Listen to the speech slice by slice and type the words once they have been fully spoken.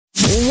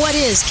What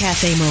is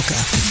Cafe Mocha?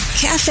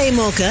 Cafe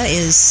Mocha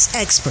is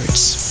experts,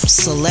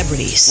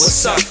 celebrities.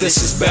 What's up?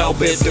 This is Belle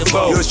Biv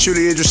DeVoe. Yours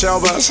truly, Idris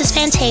Elba. This is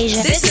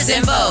Fantasia. This is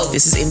En Vogue.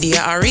 This is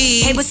India Ari.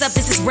 Hey, what's up?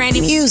 This is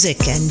Brandy.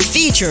 Music and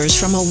features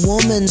from a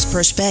woman's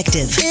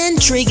perspective.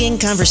 Intriguing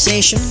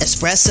conversation,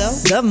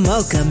 espresso, the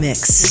Mocha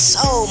Mix.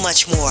 So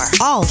much more.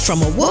 All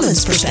from a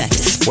woman's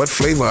perspective. What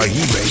flavor are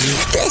you, baby?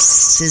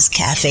 This is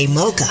Cafe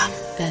Mocha.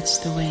 That's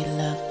the way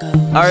love goes.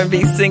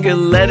 R&B singer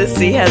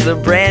Ledisi has a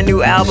brand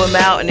new album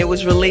out, and it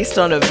was released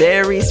on a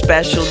very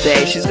special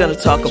day. She's going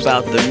to talk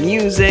about the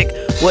music,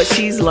 what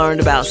she's learned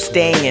about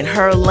staying in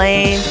her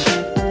lane,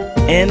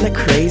 and the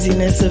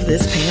craziness of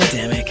this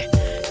pandemic.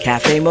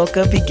 Cafe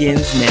Mocha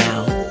begins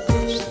now.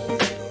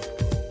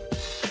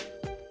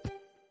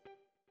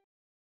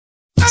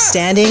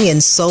 Standing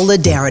in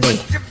solidarity.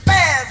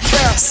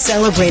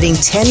 Celebrating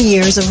 10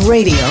 years of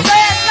radio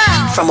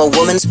from a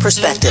woman's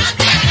perspective.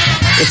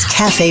 It's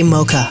Cafe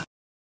Mocha.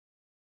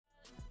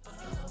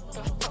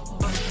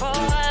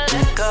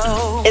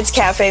 It's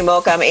Cafe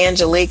Mocha. I'm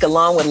Angelique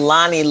along with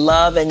Lonnie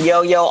Love and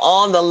Yo-Yo.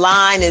 On the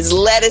line is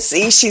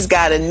Ledisi. She's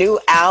got a new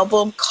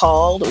album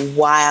called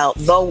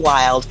The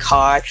Wild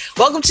Card.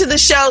 Welcome to the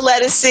show,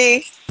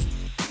 Ledisi.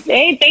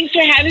 Hey, thanks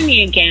for having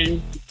me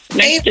again.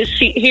 Nice to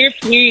hear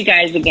you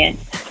guys again.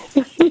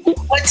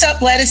 What's up,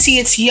 Ledisi?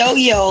 It's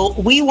Yo-Yo.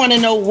 We want to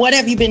know, what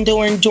have you been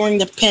doing during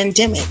the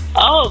pandemic?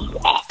 Oh,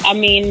 I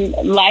mean,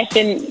 life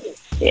in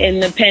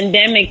the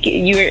pandemic,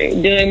 you're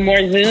doing more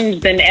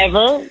Zooms than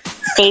ever,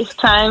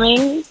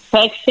 FaceTiming,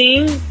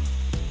 texting,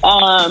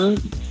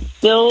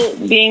 still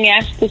being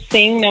asked to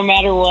sing no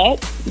matter what.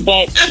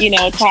 But,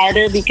 it's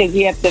harder because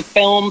you have to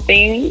film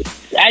things.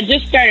 I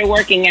just started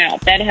working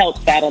out. That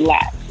helps out a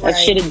lot. Right. I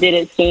should have did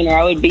it sooner.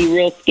 I would be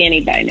real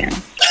skinny by now.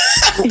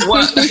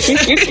 Well,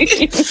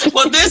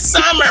 this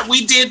summer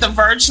we did the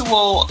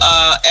virtual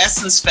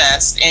Essence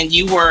Fest, and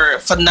you were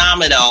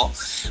phenomenal.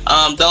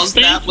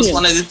 That was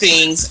one of the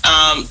things.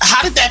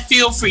 How did that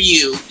feel for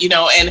you?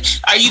 And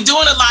are you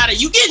doing are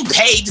you getting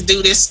paid to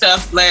do this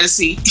stuff,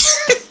 Ledisi?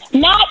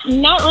 Not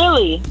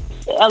really.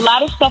 A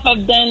lot of stuff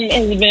I've done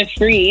has been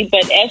free,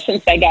 but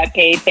Essence I got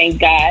paid,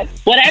 thank God.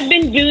 What I've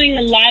been doing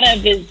a lot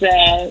of is,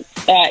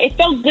 it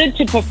felt good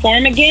to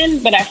perform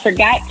again, but I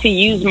forgot to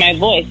use my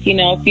voice.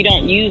 If you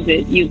don't use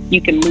it,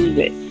 you can lose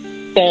it.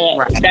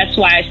 So That's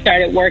why I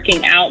started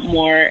working out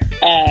more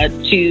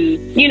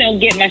to,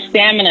 get my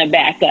stamina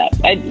back up.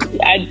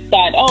 I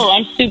thought,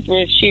 I'm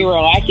super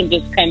Shiro. I can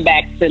just come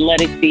back to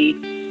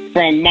Ledisi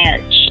from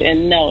March.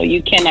 And no,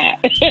 you cannot.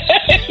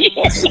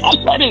 You're not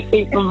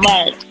Ledisi from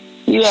March.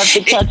 You have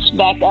to touch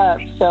back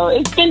up. So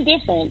it's been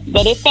different,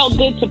 but it felt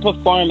good to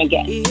perform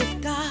again.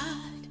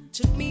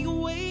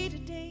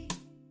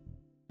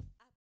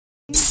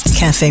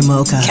 Cafe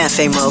Mocha.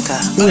 Cafe Mocha.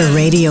 We're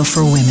radio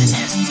for women.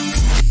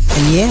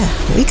 And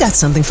yeah, we got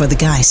something for the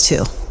guys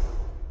too.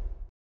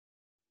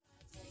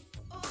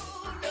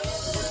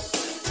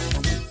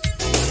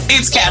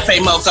 It's Cafe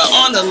Mocha.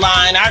 On the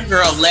line, our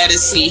girl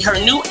Ledisi. Her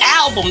new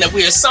album that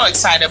we are so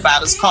excited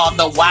about is called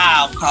The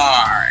Wild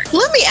Card.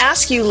 Let me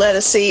ask you,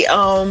 Ledisi,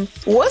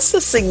 what's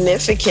the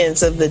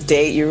significance of the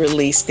date you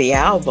released the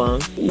album?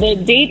 The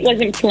date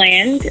wasn't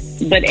planned,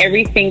 but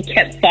everything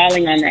kept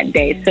falling on that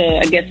day. So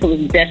I guess it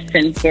was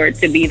destined for it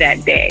to be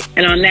that day.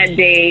 And on that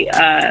day,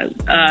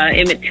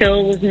 Emmett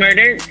Till was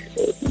murdered.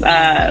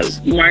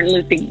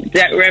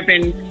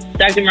 Reverend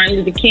Dr. Martin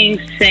Luther King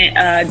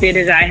did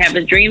his I Have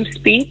a Dream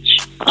speech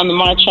on the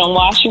March on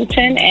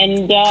Washington,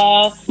 and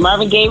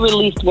Marvin Gaye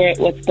released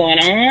What's Going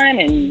On,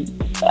 and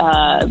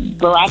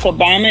Barack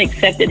Obama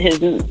accepted his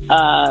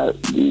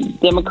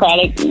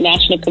Democratic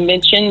National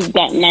Convention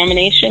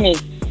nomination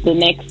as the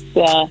next,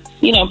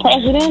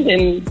 president,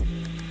 and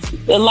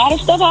a lot of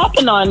stuff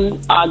happened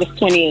on August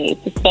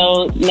 28th.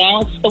 So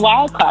now it's The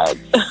Wild Card,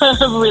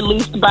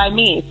 released by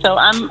me. So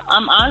I'm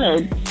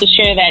honored to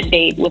share that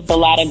date with a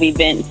lot of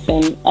events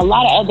and a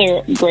lot of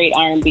other great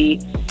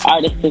R&B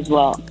artists as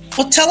well.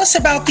 Well, tell us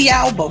about the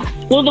album.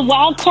 Well, The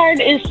Wild Card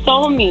is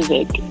soul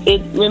music.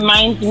 It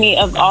reminds me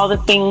of all the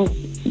things,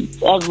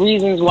 of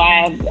reasons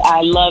why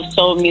I love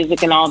soul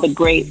music and all the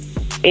great.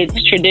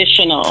 It's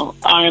traditional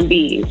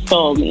R&B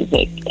soul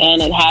music,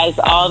 and it has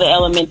all the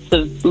elements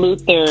of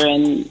Luther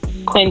and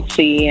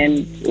Quincy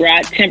and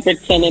Rod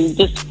Temperton and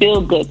just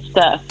feel-good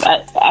stuff.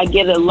 I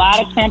get a lot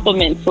of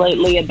compliments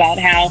lately about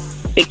how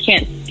they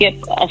can't skip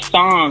a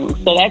song,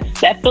 so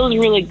that feels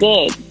really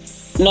good,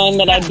 knowing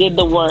that I did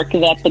the work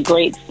that the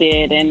greats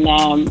did, and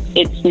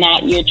it's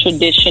not your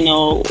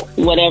traditional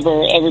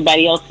whatever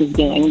everybody else is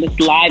doing. It's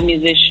live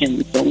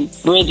musicians and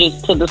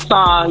bridges to the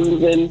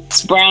songs and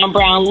Brown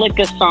Brown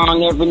Liquor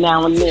song every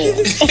now and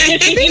then.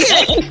 Speaking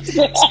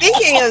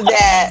of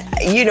that,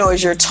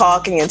 as you're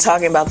talking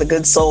about the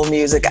good soul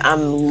music,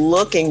 I'm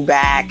looking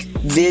back,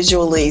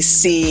 visually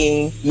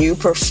seeing you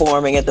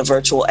performing at the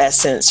Virtual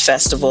Essence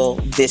Festival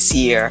this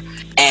year,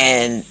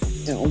 and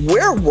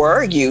where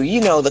were you?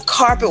 The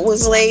carpet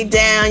was laid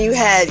down. You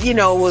had, it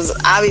was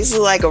obviously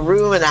like a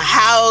room in a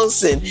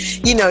house, and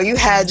you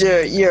had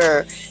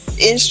your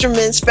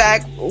instruments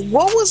back.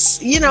 What was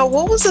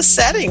the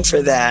setting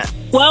for that?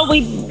 Well,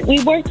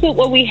 we worked with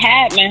what we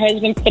had. My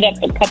husband put up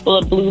a couple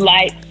of blue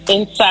lights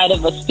inside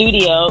of a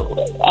studio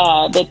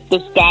that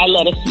this guy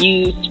let us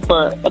use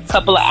for a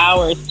couple of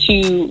hours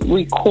to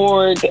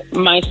record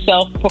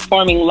myself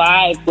performing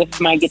live with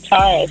my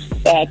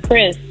guitarist,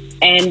 Chris.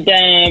 And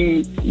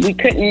we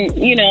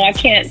couldn't, I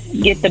can't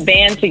get the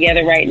band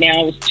together right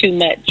now. It was too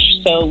much.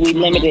 So we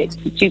limited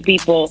to 2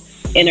 people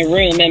in a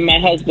room, and my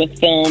husband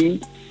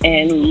filmed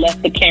and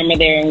left the camera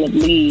there and would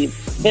leave.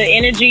 The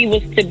energy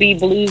was to be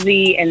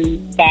bluesy and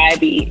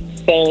vibey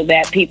so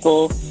that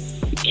people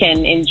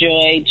can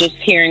enjoy just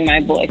hearing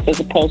my voice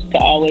as opposed to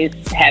always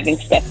having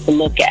stuff to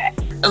look at.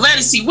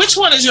 Let's see, which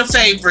one is your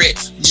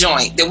favorite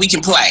joint that we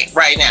can play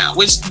right now?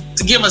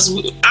 Give us,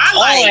 Oh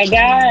my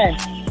God.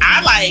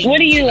 I like. What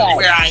do you like?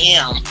 Where I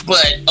Am,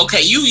 but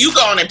okay, you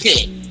go on and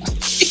pick.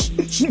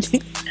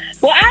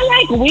 Well,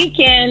 I like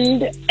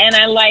Weekend and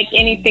I like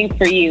Anything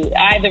for You,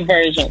 either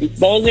version.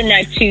 Those are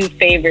my 2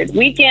 favorite.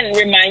 Weekend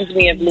reminds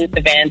me of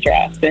Luther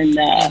Vandross and,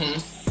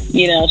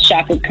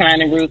 Shaka Khan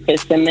and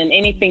Rufus. And then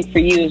Anything for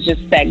You is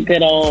just that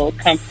good old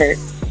comfort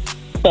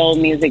soul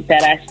music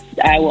that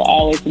I will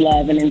always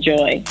love and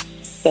enjoy.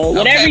 So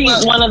whatever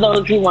one of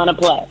those you want to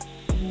play.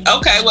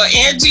 Okay, well,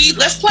 Angie,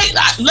 let's play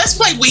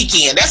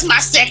Weekend. That's my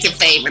second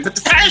favorite, but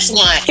the first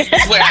one is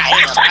Where I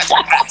Am. I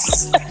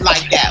just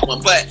like that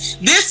one. But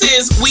this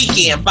is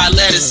Weekend by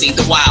Lettucey,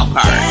 the wild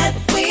card.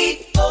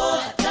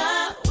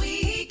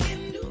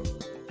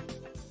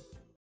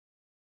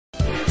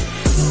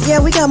 Yeah,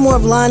 we got more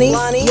of Lonnie,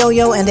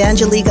 Yo-Yo, and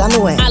Angelique on the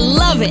way. I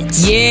love it.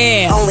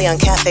 Yeah. Only on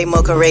Cafe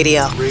Mocha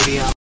Radio.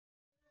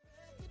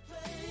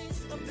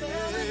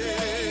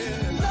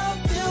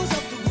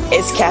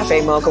 It's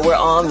Cafe Mocha. We're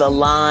on the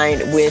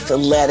line with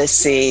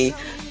Lettucey.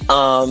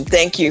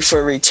 Thank you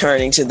for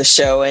returning to the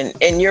show.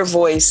 And your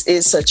voice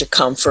is such a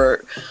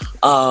comfort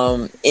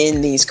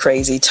in these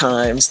crazy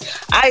times.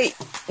 I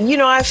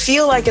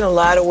feel like in a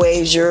lot of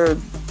ways you're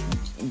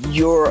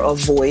a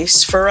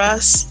voice for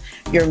us.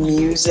 Your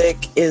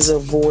music is a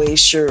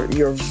voice.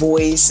 Your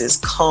voice is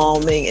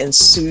calming and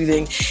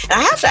soothing. And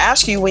I have to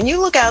ask you, when you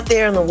look out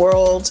there in the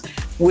world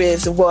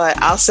with what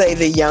I'll say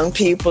the young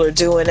people are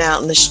doing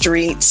out in the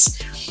streets,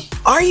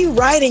 are you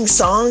writing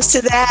songs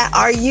to that?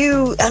 How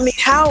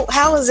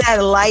is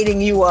that lighting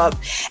you up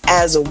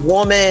as a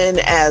woman,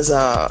 as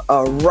a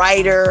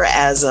writer,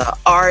 as an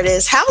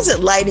artist? How is it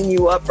lighting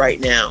you up right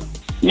now?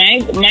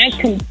 My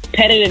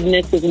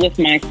competitiveness is with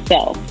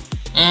myself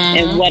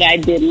and what I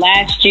did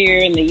last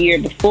year and the year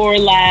before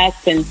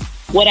last and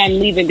what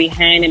I'm leaving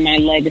behind in my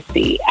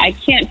legacy. I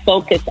can't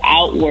focus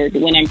outward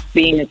when I'm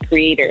being a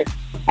creator.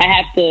 I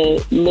have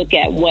to look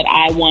at what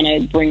I want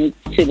to bring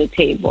to the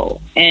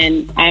table.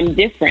 And I'm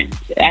different.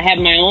 I have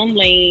my own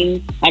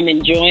lane. I'm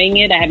enjoying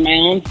it. I have my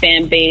own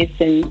fan base.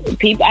 And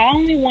people, I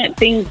only want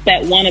things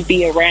that want to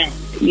be around,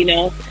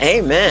 Amen.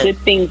 Good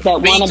things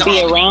that want to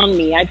be around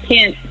me. I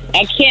can't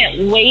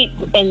wait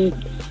and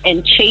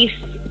chase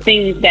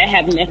things that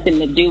have nothing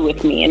to do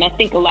with me. And I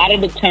think a lot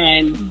of the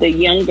time the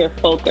younger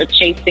folk are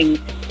chasing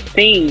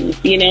things,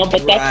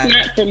 but that's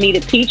not for me to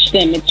teach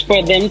them. It's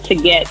for them to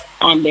get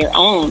on their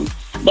own.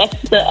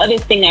 That's the other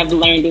thing I've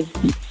learned is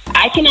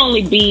I can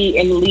only be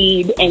and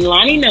lead, and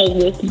Lonnie knows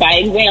this by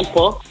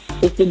example,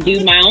 is to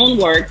do my own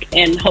work,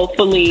 and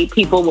hopefully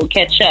people will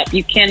catch up.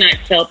 You cannot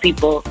tell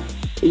people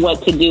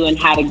what to do and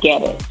how to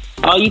get it.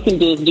 All you can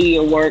do is do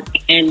your work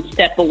and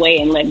step away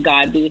and let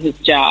God do his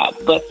job.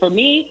 But for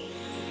me,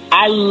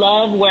 I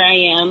love where I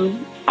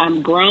am.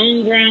 I'm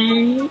grown.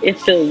 It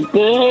feels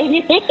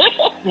good.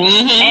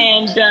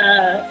 And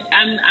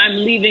I'm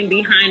leaving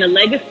behind a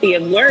legacy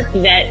of work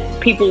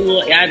that people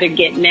will either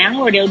get now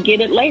or they'll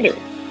get it later.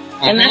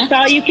 And that's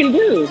all you can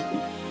do.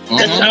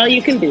 That's all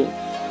you can do.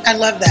 I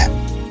love that.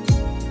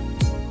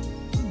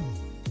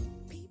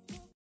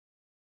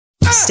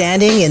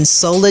 Standing in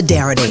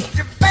solidarity.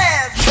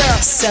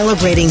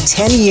 Celebrating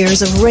 10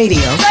 years of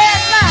radio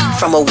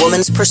from a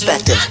woman's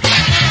perspective.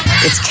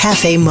 It's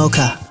Cafe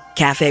Mocha.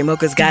 Cafe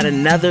Mocha's got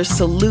another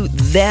Salute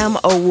Them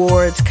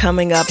Awards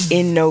coming up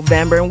in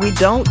November. And we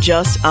don't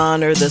just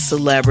honor the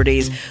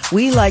celebrities.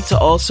 We like to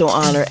also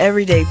honor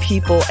everyday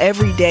people,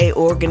 everyday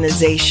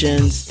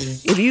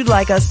organizations. If you'd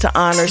like us to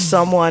honor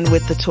someone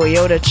with the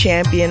Toyota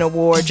Champion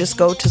Award, just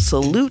go to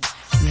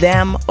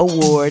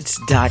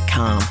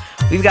salutethemawards.com.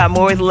 We've got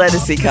more with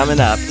Lettucey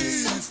coming up.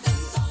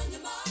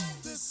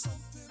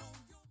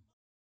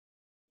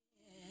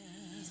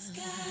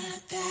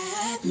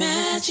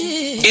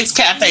 It's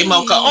Cafe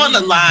Mocha. On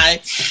the line,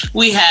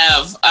 we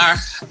have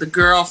the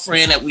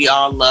girlfriend that we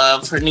all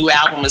love. Her new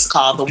album is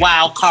called The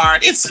Wild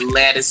Card. It's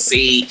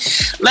Lettucey.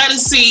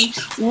 Lettucey,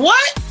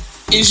 what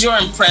is your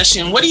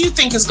impression? What do you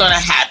think is going to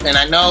happen?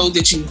 I know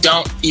that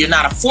you're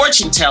not a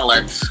fortune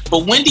teller,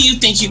 but when do you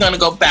think you're going to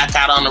go back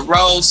out on the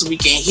road so we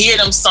can hear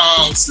them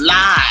songs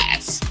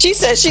live? She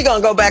said she's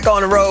going to go back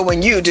on the road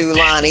when you do,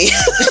 Lonnie.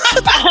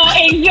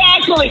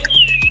 Exactly.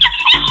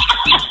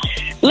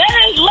 Let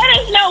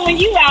us know when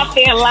you out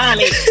there,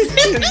 Lonnie.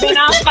 Then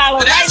I'll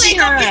follow right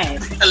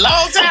behind. A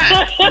long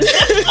time.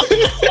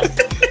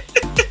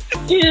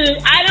 Dude,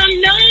 I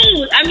don't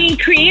know. I mean,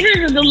 creators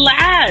are the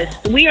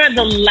last. We are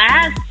the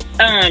last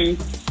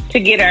to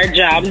get our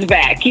jobs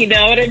back. You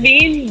know what I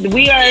mean?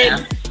 We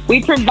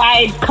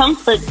provide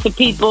comfort to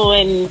people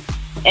and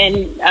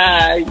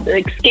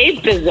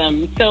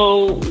escapism.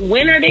 So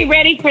when are they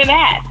ready for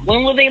that?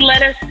 When will they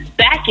let us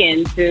back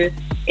in to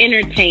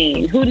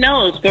entertain? Who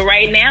knows? But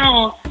right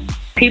now,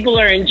 people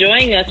are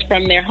enjoying us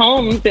from their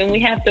homes, and we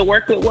have to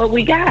work with what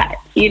we got,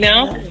 you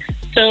know?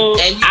 So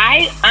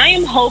I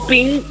am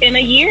hoping in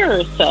a year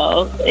or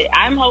so.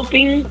 I'm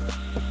hoping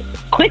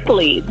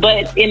quickly.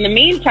 But in the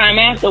meantime,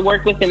 I have to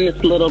work within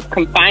this little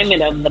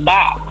confinement of the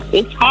box.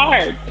 It's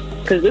hard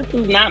because this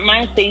is not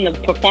my thing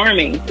of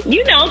performing.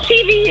 You know,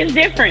 TV is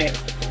different.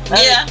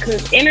 Yeah.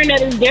 Because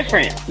internet is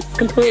different. It's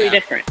completely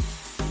different.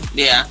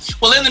 Yeah.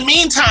 Well, in the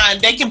meantime,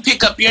 they can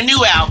pick up your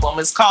new album.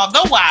 It's called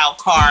The Wild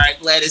Card.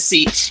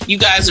 Ledisi. You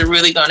guys are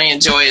really going to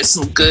enjoy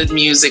some good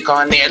music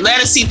on there.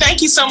 Ledisi,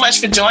 thank you so much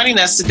for joining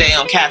us today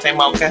on Cafe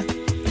Mocha.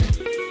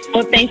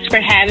 Well, thanks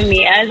for having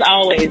me. As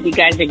always, you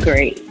guys are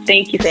great.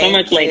 Thank you so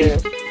much,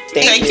 ladies.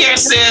 Take care,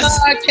 sis.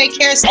 Take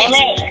care, sis. All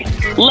right.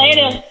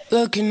 Later.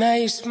 Looking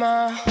at you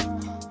smile.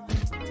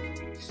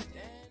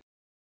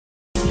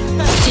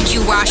 Did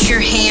you wash your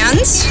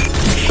hands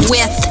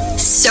with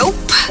soap?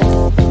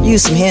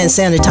 Use some hand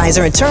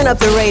sanitizer and turn up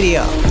the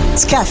radio.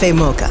 It's Cafe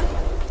Mocha.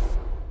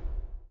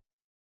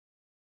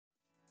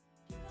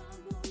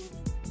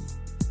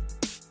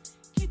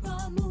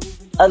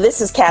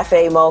 This is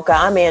Cafe Mocha.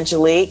 I'm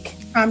Angelique.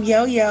 I'm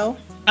Yo-Yo.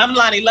 I'm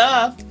Lonnie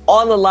Love.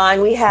 On the line,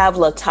 we have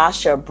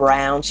Latasha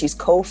Brown. She's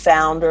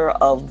co-founder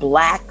of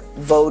Black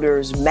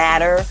Voters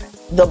Matter,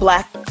 the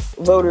Black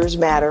Voters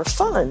Matter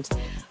Fund.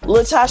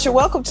 Latasha,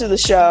 welcome to the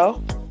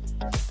show.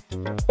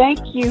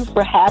 Thank you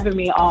for having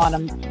me on.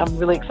 I'm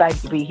really excited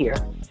to be here.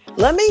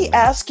 Let me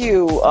ask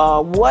you,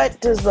 what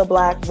does the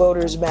Black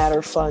Voters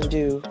Matter Fund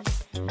do?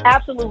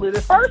 Absolutely.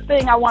 The first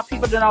thing I want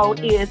people to know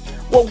is,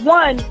 well,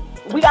 one,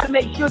 we got to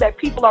make sure that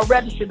people are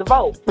registered to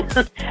vote.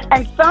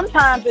 And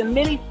sometimes in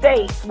many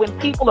states, when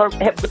people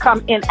have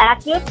become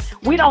inactive,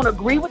 we don't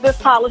agree with this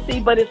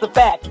policy, but it's a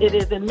fact. It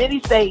is in many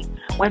states,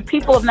 when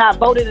people have not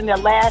voted in their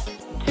last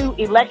 2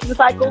 election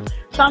cycles,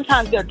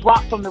 sometimes they're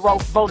dropped from the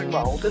voting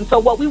rolls. And so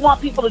what we want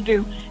people to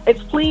do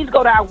is please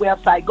go to our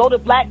website, go to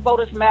Black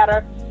Voters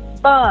Matter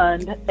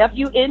Fund,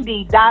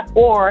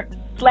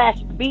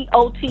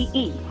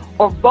 FUND.org/VOTE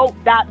or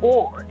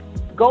vote.org.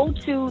 Go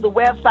to the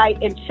website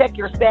and check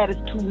your status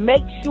to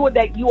make sure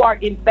that you are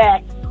in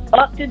fact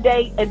up to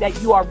date and that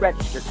you are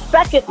registered.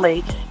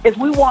 Secondly, is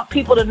we want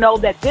people to know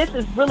that this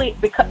is really,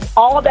 because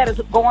all that is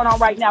going on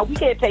right now, we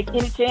can't take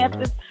any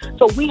chances,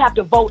 so we have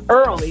to vote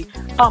early.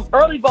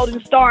 Early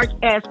voting starts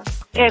as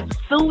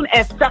soon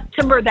as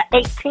September the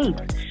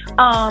 18th,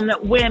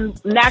 when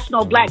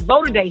National Black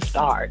Voter Day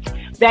starts.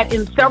 That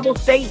in several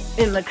states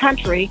in the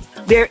country,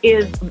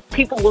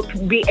 people will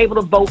be able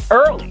to vote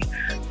early.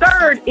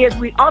 Third is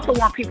we also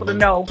want people to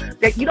know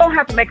that you don't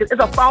have to it's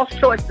a false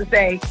choice to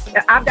say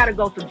that I've got to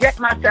go subject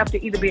myself to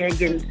either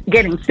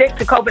getting sick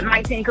to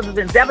COVID-19 because it's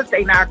been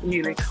devastating our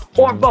community,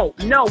 or vote.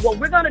 No, what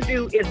we're going to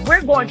do is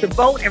we're going to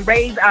vote and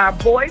raise our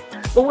voice,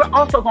 but we're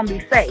also going to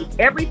be safe.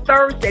 Every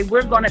Thursday,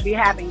 we're going to be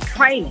having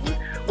training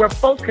where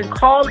folks can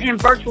call in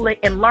virtually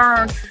and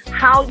learn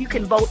how you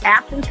can vote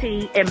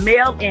absentee and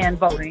mail-in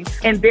voting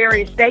in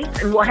various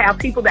states, and we'll have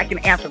people that can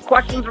answer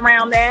questions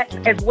around that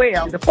as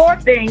well. The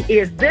fourth thing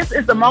is this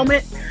is the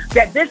moment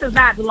that this is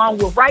not long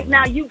with. Right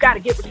now, you've got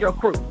to get with your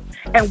crew.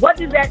 And what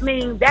does that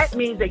mean? That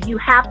means that you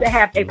have to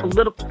have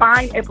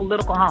find a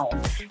political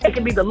home. It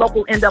can be the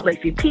local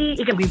NAACP.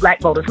 It can be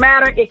Black Voters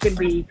Matter. It can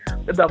be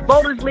the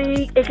Voters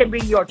League. It can be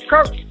your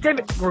church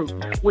civic group,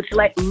 which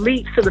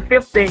leads to the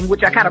fifth thing,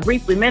 which I kind of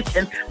briefly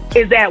mentioned,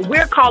 is that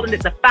we're calling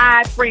it the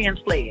 5 Friends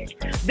Pledge.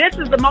 This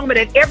is the moment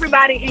that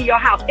everybody in your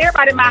house,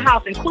 everybody in my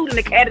house, including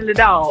the cat and the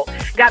dog,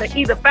 got to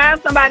either find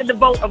somebody to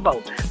vote or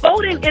vote.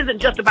 Voting isn't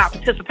just about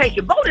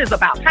participation. Voting is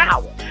about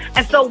power.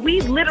 And so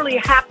we literally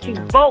have to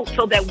vote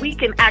so that we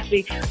can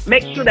actually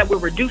make sure that we're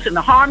reducing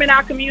the harm in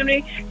our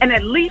community and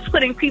at least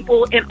putting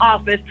people in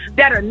office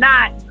that are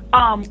not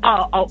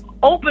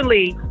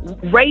openly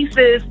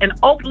racist and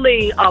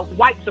openly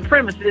white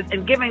supremacists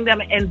and giving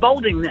them and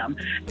voting them.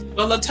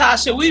 Well,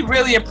 Latasha, we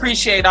really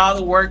appreciate all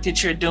the work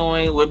that you're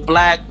doing with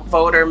Black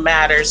Voter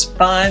Matters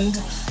Fund.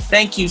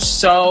 Thank you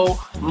so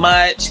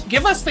much.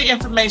 Give us the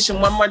information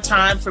one more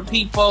time for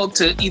people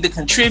to either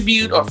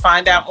contribute or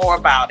find out more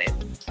about it.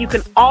 You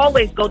can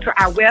always go to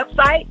our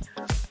website,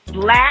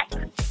 Black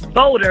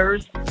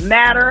Voters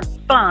Matter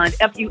Fund,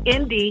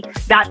 FUND.org,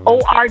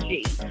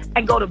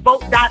 and go to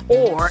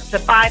vote.org to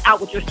find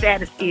out what your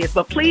status is.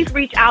 But please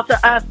reach out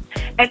to us,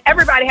 and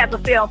everybody has a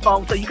cell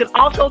phone, so you can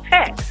also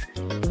text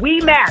We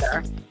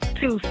Matter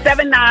to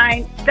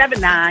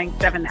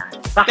 797979.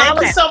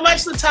 Thank you so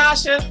much,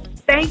 Latasha.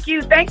 Thank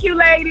you. Thank you,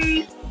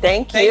 ladies.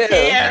 Thank you.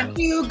 Thank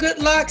you. Good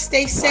luck.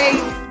 Stay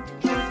safe.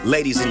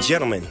 Ladies and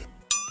gentlemen,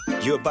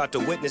 you're about to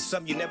witness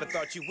something you never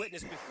thought you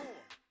witnessed before.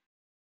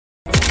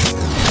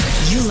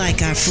 You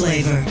like our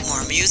flavor.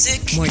 More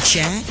music, more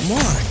chat, more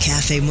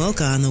Cafe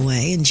Mocha on the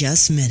way in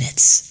just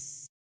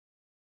minutes.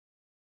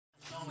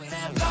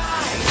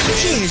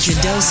 Here's your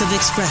dose of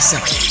espresso.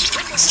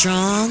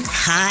 Strong,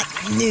 hot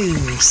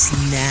news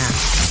now.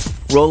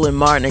 Roland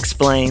Martin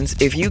explains,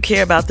 if you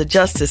care about the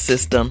justice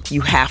system,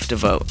 you have to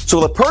vote. So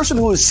the person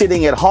who is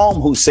sitting at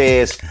home who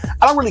says,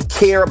 I don't really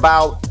care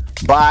about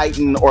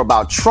Biden or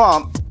about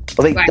Trump,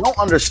 what they don't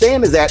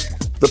understand is that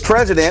the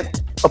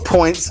president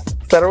appoints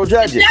federal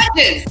judges.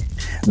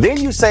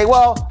 Then you say,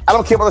 well, I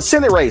don't care about the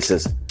Senate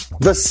races.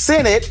 The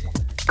Senate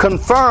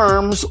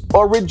confirms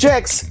or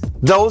rejects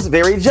those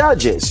very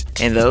judges.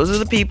 And those are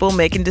the people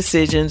making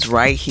decisions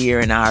right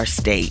here in our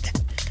state.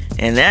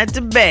 And that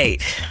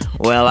debate,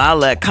 well, I'll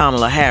let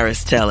Kamala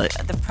Harris tell it.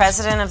 The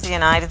President of the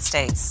United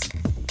States,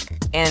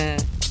 in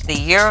the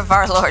year of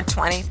our Lord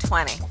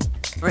 2020,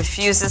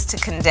 refuses to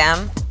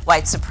condemn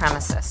white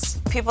supremacists.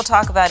 People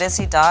talk about, is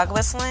he dog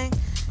whistling?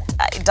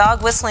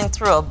 Dog whistling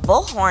through a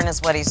bullhorn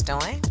is what he's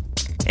doing.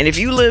 And if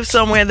you live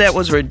somewhere that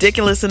was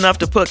ridiculous enough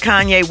to put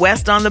Kanye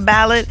West on the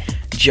ballot,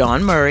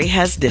 John Murray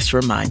has this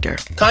reminder.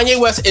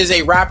 Kanye West is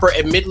a rapper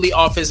admittedly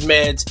off his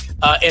meds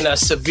in a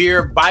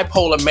severe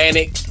bipolar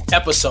manic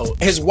episode.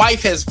 His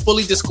wife has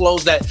fully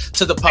disclosed that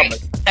to the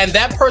public. And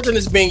that person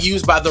is being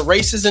used by the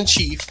racist in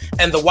chief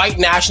and the white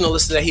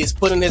nationalists that he has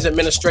put in his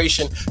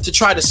administration to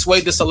try to sway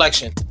this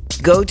election.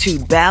 Go to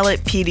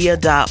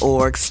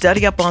ballotpedia.org,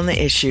 study up on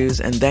the issues,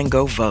 and then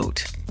go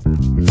vote.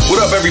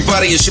 What up,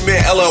 everybody? It's your man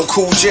LL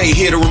Cool J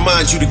here to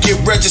remind you to get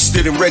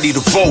registered and ready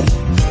to vote.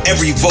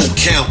 Every vote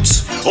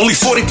counts. Only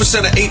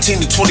 40% of 18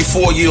 to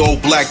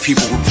 24-year-old black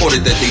people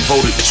reported that they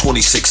voted in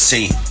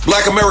 2016.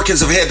 Black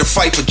Americans have had to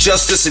fight for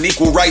justice and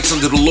equal rights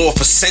under the law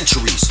for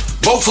centuries.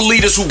 Vote for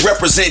leaders who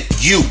represent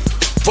you.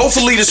 Vote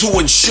for leaders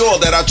who ensure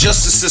that our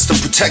justice system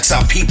protects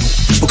our people.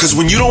 Because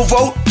when you don't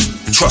vote,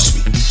 trust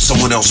me,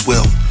 someone else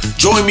will.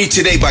 Join me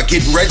today by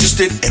getting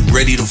registered and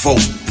ready to vote.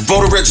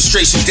 Voter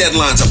registration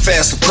deadlines are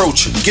fast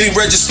approaching. Getting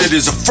registered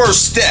is a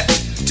first step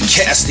to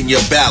casting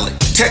your ballot.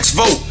 Text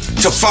VOTE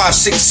to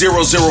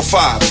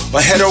 56005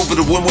 or head over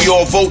to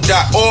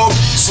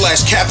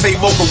whenweallvote.org/Cafe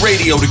Mocha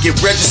Radio to get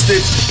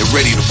registered and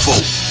ready to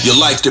vote. Your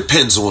life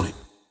depends on it.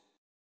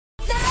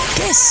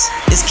 This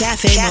is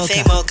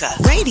Cafe Mocha.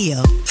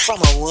 Radio from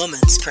a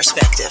woman's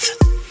perspective.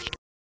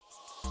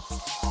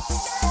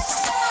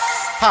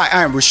 Hi,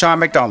 I am Rushion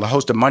McDonald,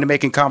 host of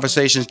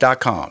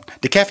MoneyMakingConversations.com.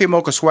 The Cafe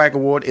Mocha Swag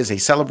Award is a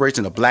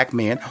celebration of black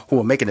men who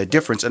are making a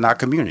difference in our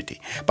community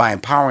by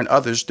empowering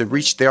others to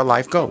reach their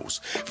life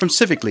goals. From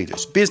civic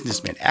leaders,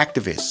 businessmen,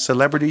 activists,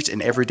 celebrities,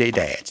 and everyday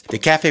dads. The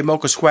Cafe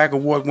Mocha Swag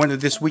Award winner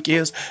this week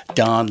is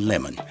Don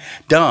Lemon.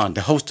 Don,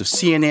 the host of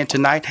CNN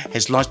Tonight,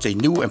 has launched a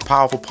new and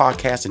powerful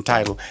podcast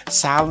entitled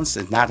Silence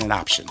is Not an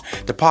Option.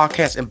 The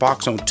podcast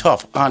embarks on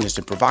tough, honest,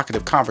 and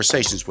provocative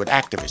conversations with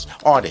activists,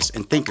 artists,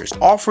 and thinkers,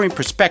 offering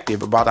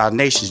perspective about our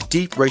nation's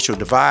deep racial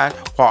divide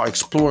while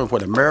exploring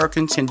what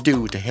Americans can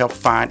do to help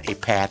find a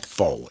path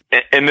forward.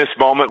 In this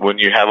moment, when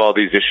you have all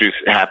these issues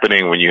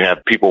happening, when you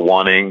have people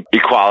wanting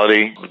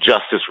equality,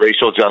 justice,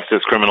 racial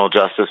justice, criminal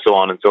justice, so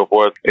on and so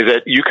forth, is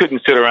that you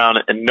couldn't sit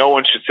around and no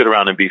one should sit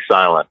around and be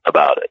silent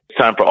about it. It's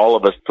time for all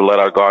of us to let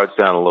our guards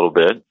down a little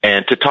bit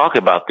and to talk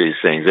about these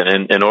things.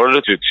 And in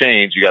order to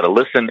change, you got to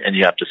listen and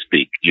you have to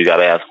speak. You got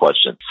to ask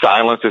questions.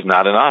 Silence is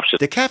not an option.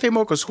 The Cafe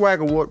Mocha Swag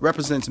Award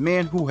represents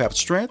men who have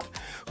strength,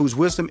 whose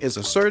wisdom is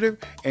assertive,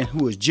 and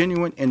who is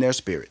genuine in their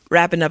spirit.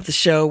 Wrapping up the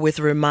show with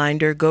a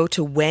reminder, go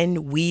to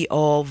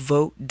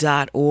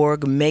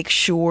whenweallvote.org. Make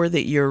sure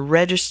that you're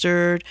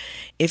registered.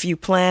 If you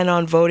plan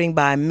on voting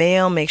by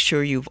mail, make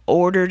sure you've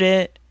ordered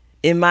it.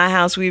 In my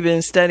house, we've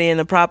been studying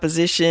the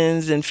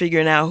propositions and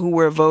figuring out who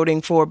we're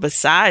voting for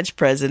besides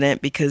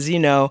president because, you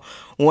know,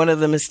 one of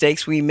the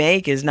mistakes we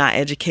make is not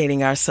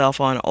educating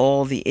ourselves on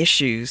all the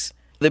issues.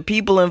 The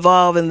people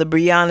involved in the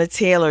Breonna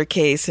Taylor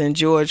case and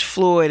George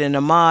Floyd and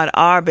Ahmaud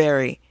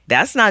Arbery,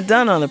 that's not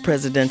done on the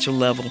presidential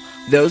level.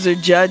 Those are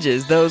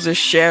judges, those are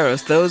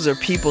sheriffs, those are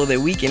people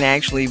that we can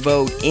actually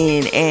vote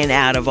in and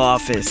out of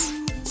office.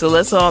 So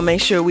let's all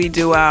make sure we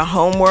do our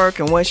homework,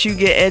 and once you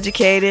get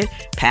educated,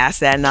 pass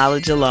that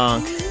knowledge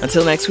along.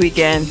 Until next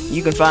weekend,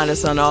 you can find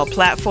us on all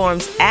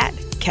platforms at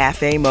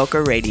Cafe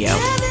Mocha Radio.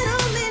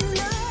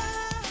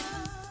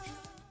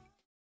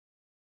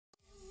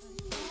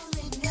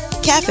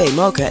 Cafe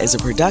Mocha is a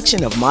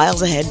production of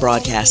Miles Ahead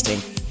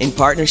Broadcasting in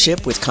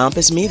partnership with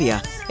Compass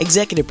Media.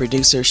 Executive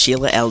producer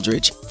Sheila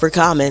Eldridge. For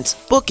comments,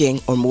 booking,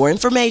 or more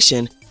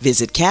information,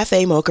 visit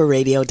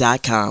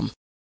cafemocharadio.com.